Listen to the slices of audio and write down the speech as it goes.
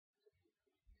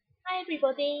Hi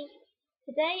everybody!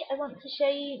 Today I want to show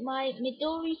you my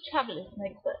Midori Traveller's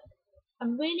Notebook.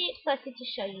 I'm really excited to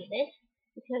show you this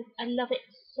because I love it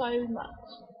so much.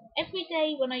 Every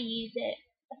day when I use it,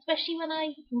 especially when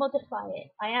I modify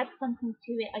it, I add something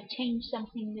to it, I change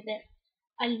something with it,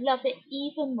 I love it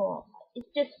even more. It's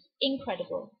just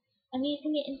incredible. I'm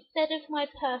using it instead of my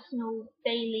personal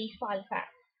daily file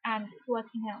facts and it's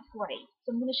working out great.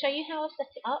 So I'm going to show you how I set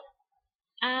it up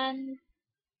and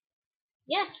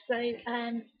yeah, right,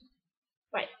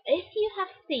 if you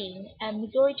have seen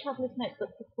Midori Traveller's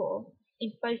Notebook before,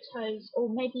 in photos or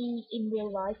maybe in real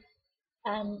life,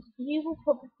 you will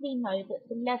probably know that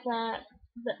the leather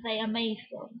that they are made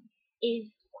from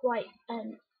is quite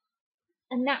a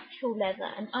natural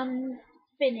leather, an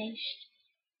unfinished.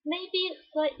 Maybe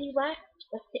it's slightly waxed,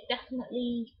 but it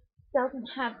definitely doesn't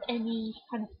have any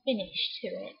kind of finish to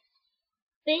it.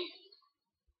 This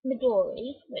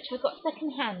Midori, which I got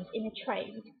second hand in a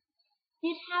trade,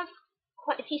 did have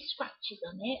quite a few scratches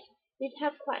on it. Did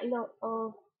have quite a lot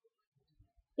of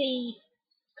the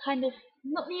kind of,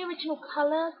 not the original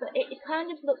colour, but it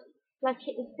kind of looked like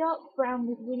it was dark brown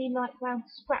with really light brown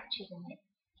scratches on it.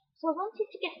 So I wanted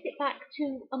to get it back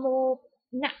to a more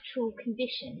natural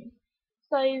condition.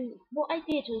 So what I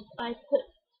did was I put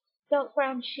dark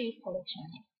brown shoe polish on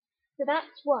it. So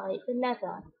that's why the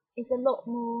leather is a lot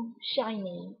more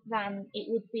shiny than it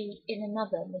would be in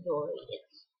another Midori.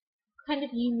 It's kind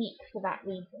of unique for that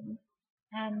reason.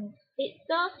 And it's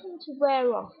starting to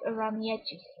wear off around the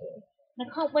edges here. And I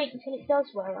can't wait until it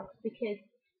does wear off because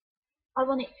I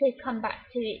want it to come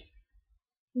back to its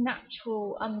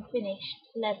natural, unfinished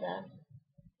leather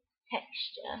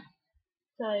texture.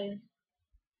 So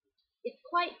it's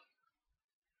quite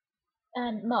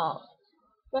marked,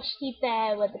 especially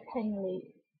there where the pen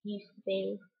loop used to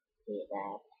be. See it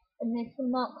there. And there's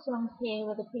some marks along here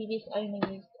where the previous owner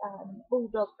used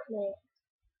bulldog clip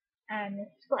and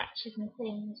scratches and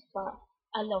things, but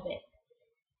I love it.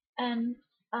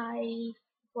 I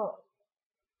got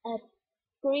a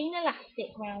green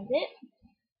elastic around it,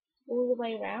 all the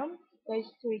way around, goes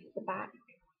through to the back,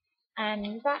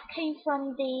 and that came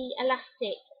from the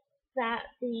elastic that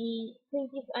the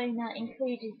previous owner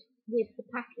included with the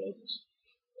package.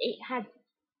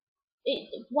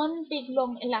 It's one big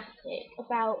long elastic,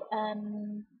 about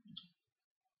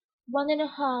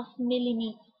 1.5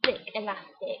 millimeter thick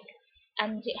elastic,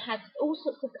 and it has all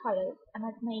sorts of colours. And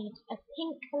I've made a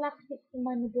pink elastic for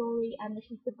my Midori, and this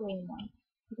is the green one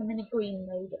because I'm in a green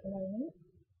mode at the moment.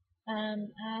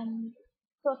 And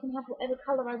so I can have whatever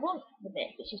colour I want with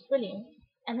it, which is brilliant.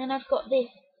 And then I've got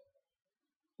this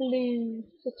blue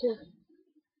sort of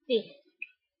disc,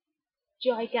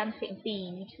 gigantic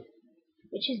bead,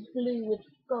 which is blue with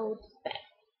gold specks.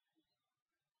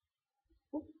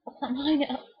 I can't line it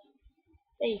up.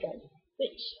 There you go.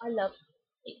 Which I love.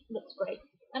 It looks great.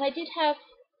 And I did have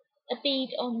a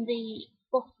bead on the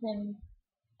bottom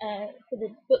for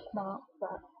the bookmark,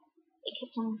 but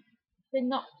the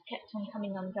knot kept on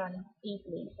coming undone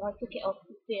easily, so I took it off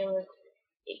for fear of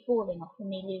it falling off and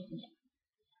me losing it.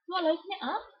 So I'll open it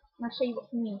up and I'll show you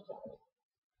what's on the inside.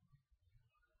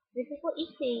 This is what you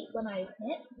see when I open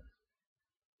it.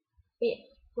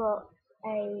 It's got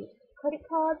a credit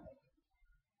card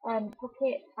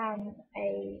pocket and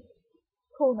a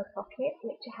corner pocket,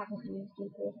 which I haven't used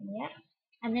either yet.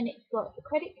 And then it's got the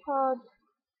credit card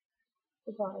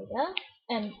divider,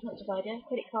 not divider,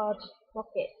 credit card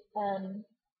pocket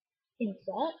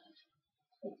insert.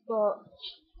 It's got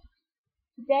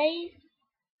today's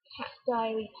cat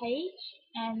diary page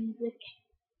and the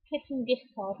kitten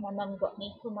gift card my mum got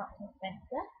me from Marks and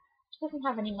Spencer. She doesn't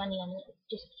have any money on it, it's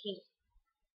just cute.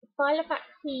 The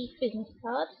Filofaxi business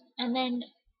card, and then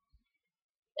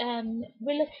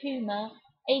Rilakkuma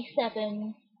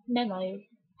A7 memo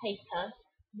paper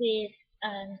with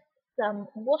some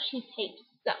washi tape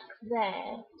stuck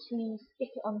there to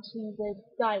stick it onto the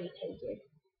diary pages.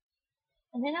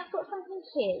 And then I've got something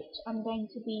here which I'm going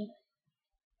to be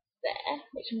there,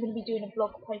 which I'm going to be doing a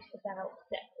blog post about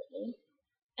separately.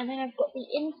 And then I've got the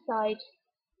inside.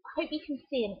 I hope you can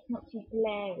see and it's not too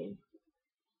glary.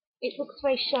 It looks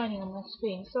very shiny on my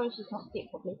screen. Sorry if you can't see it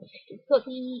properly. It's got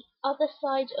the other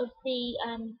side of the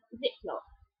Ziploc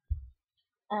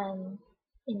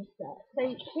insert. So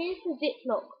here's the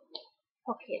Ziploc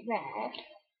pocket there.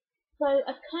 So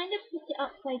I've kind of put it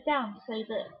upside down so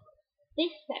that this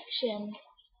section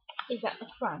is at the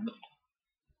front.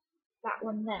 That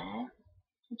one there.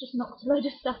 I just knocked a load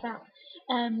of stuff out.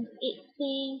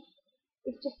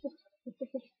 It's just a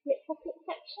split pocket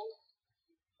section.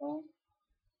 There.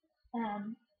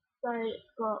 So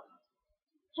it's got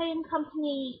K and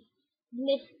Company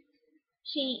list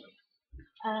sheets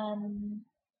a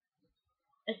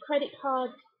credit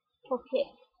card pocket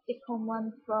stick-on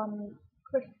one from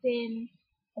Kristen,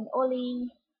 an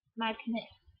Ollie magnet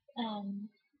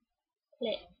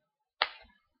clip,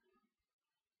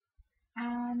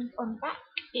 and on the back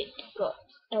it's got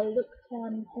a look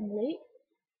pen loop,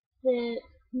 the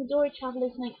Midori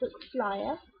Traveller's Notebook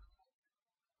flyer,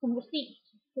 some receipts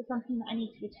for something that I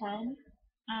need to return,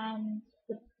 and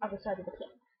the other side of the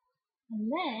clip.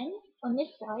 And then on this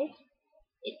side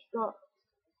it's got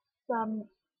some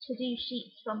to-do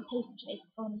sheets from Paper Chase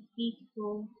on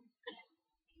beautiful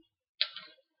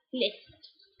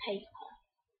list paper.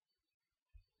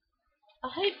 I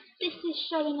hope this is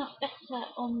showing up better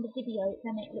on the video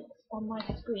than it looks on my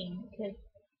screen, because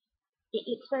it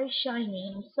looks very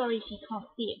shiny. I'm sorry if you can't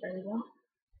see it very well.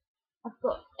 I've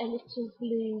got a little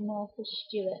blue Martha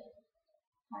Stewart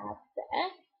tab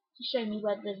there to show me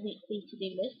where the weekly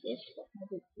to-do list is. That's my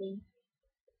weekly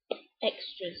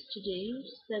extras to do,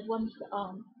 the ones that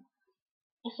aren't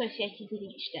associated with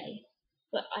each day,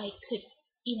 but I could,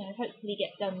 hopefully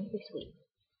get done this week.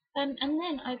 And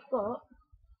then I've got,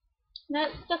 now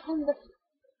it's stuck on the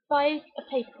 5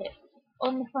 paper clips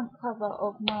on the front cover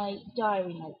of my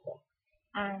diary notebook,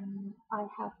 and I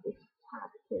have this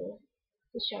tab here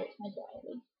to show it's my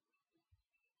diary.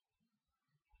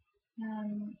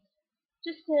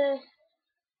 Just a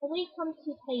week on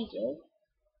 2 pages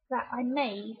that I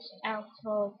made out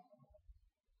of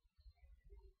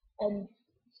a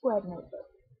squared notebook,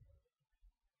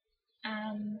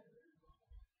 and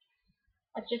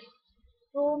I've just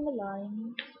drawn the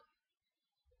lines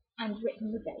and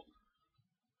written the date.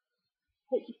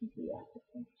 Hope you can see that.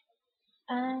 Okay.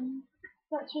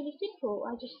 That's really simple.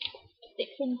 I just stick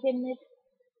things in with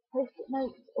post-it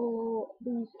notes or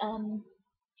these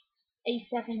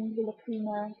A7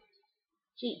 Villacuna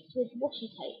sheets with washi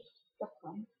tape stuck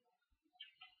on.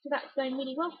 So that's going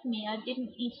really well for me. I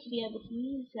didn't used to be able to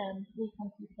use week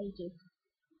on 2 pages,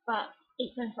 but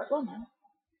it's going quite well now.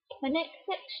 My next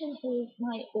section is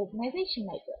my organisation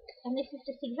notebook, and this is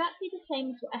just exactly the same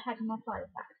as what I had in my file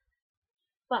pack,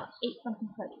 but it's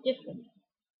something slightly different.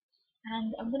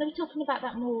 And I'm going to be talking about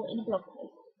that more in a blog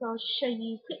post, so I'll show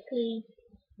you quickly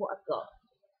what I've got.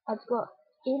 I've got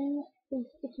in these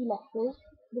sticky letters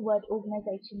the word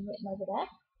organisation written over there,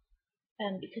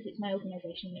 because it's my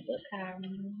organisation notebook,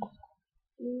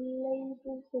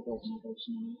 labels with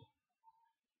organisation.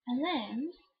 And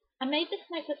then I made this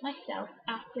notebook myself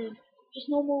out of just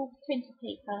normal printer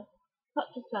paper, cut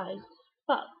to size,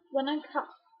 but when I cut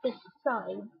the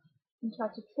sides and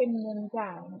tried to trim them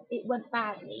down, it went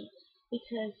badly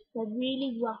because they're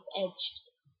really rough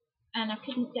edged and I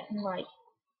couldn't get them right.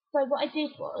 So what I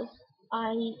did was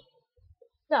I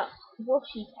stuck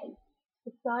washi tape to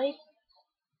the side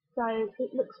so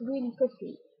it looks really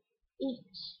pretty.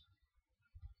 Each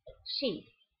sheet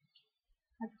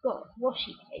has got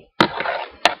washi tape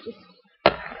just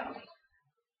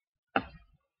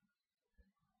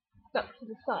stuck to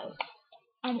the side,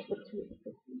 and it looks really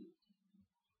pretty.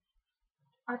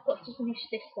 I've got to finish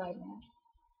this side now.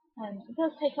 It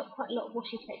does take up quite a lot of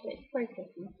washi tape, but it's very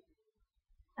pretty.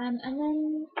 And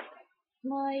then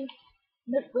my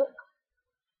notebook,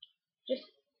 just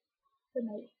the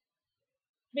notes,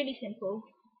 really simple.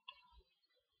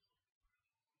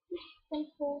 Just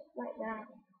simple like that.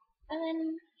 And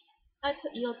then I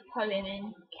put the odd poem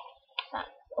in.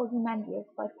 That's Ozymandias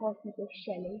by Percy Bysshe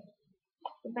Shelley.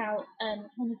 About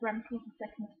one of Ramses II's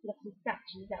colossal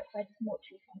statues outside his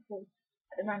mortuary temple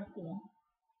at the Ramesseum.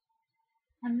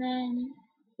 And then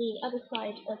the other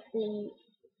side of the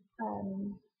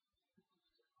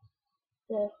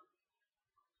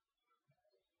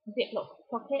Ziploc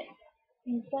pocket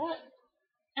insert,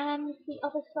 and the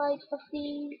other side of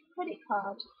the credit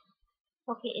card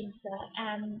pocket insert.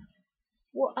 And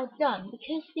what I've done,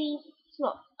 because these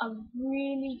slots are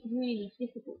really, really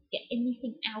difficult to get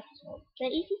anything out of, they're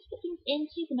easy to put things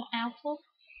into but not out of,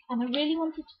 and I really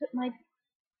wanted to put my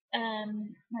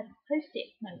my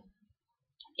post-it note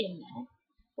in there.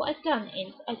 What I've done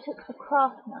is I took a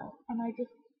craft knife and I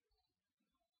just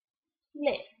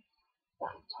slit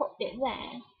that top bit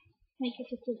there, make it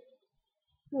sort of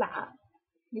flat,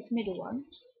 this middle one.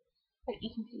 Hope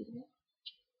you can see that.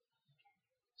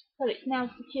 So it's now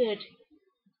secured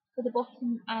for the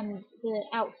bottom and the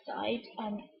outside,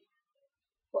 and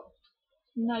got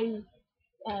no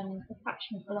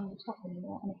attachment along the top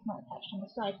anymore, and it's not attached on the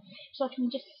side. So I can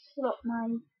just slot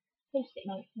my post-it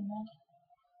notes in there.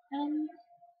 And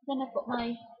then I've got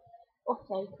my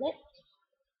auto clipped,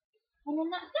 and then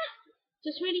that's that.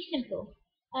 Just really simple.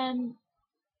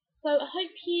 So I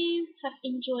hope you have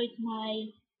enjoyed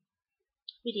my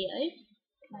video.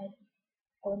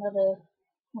 Another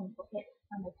one pocket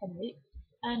and a pen loop.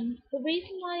 The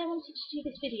reason why I wanted to do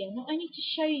this video, not only to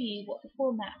show you what the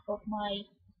format of my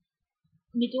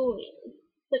Midori is,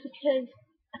 but because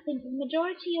I think the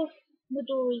majority of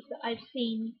Midoris that I've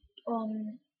seen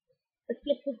on the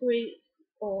Flickr group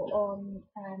or on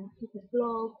people's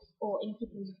blogs or in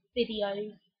people's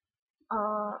videos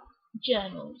are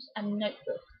journals and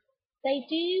notebooks. They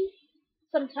do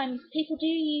sometimes, people do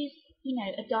use,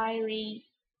 a diary,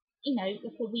 like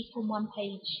a week on one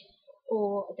page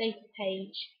or a data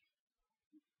page,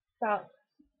 but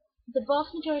the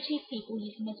vast majority of people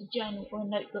use them as a journal or a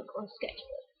notebook or a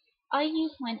sketchbook. I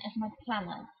use mine as my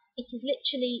planner. It is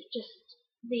literally just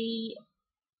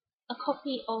a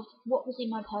copy of what was in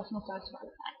my personal size file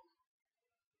bag.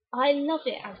 I love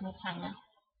it as my planner.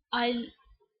 I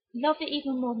love it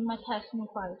even more than my personal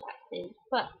file packs.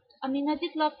 But I mean, I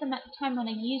did love them at the time when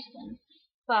I used them,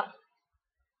 but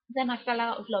then I fell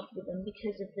out of love with them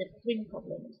because of the ring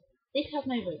problems. This has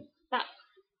no rings. That's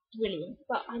brilliant.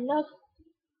 But I love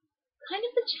kind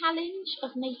of the challenge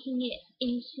of making it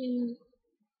into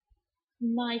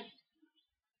my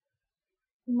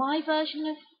version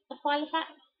of a file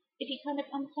fact, if you kind of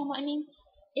understand what I mean.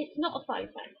 It's not a file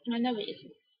fact, and I know it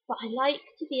isn't, but I like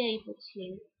to be able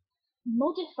to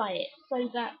modify it so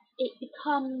that it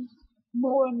becomes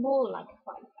more and more like a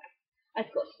file fact.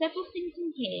 I've got several things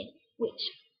in here which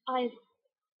I've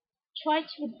tried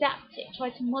to adapt it,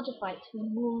 tried to modify it to be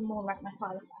more and more like my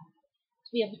file fact, to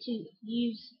be able to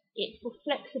use it for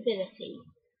flexibility,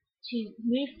 to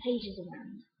move pages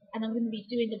around, and I'm going to be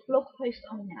doing a blog post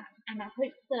on that. And I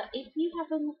hope that if you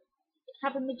have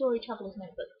a Midori Traveler's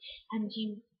Notebook and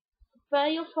you prefer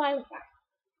your file fact,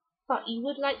 but you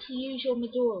would like to use your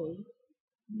Midori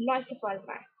like a file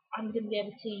fact, I'm going to be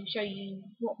able to show you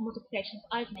what modifications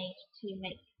I've made to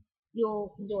make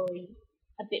your Midori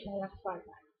a bit more like a file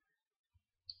fact.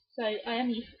 So I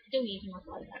am still using my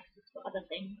file facts for other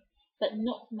things, but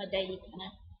not for my daily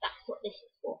planner. That's what this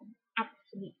is for.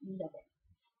 Absolutely love it.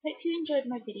 Hope you enjoyed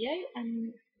my video,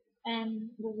 and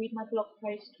we'll read my blog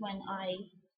post when I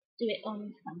do it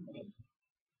on Sunday.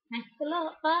 Thanks a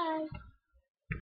lot. Bye.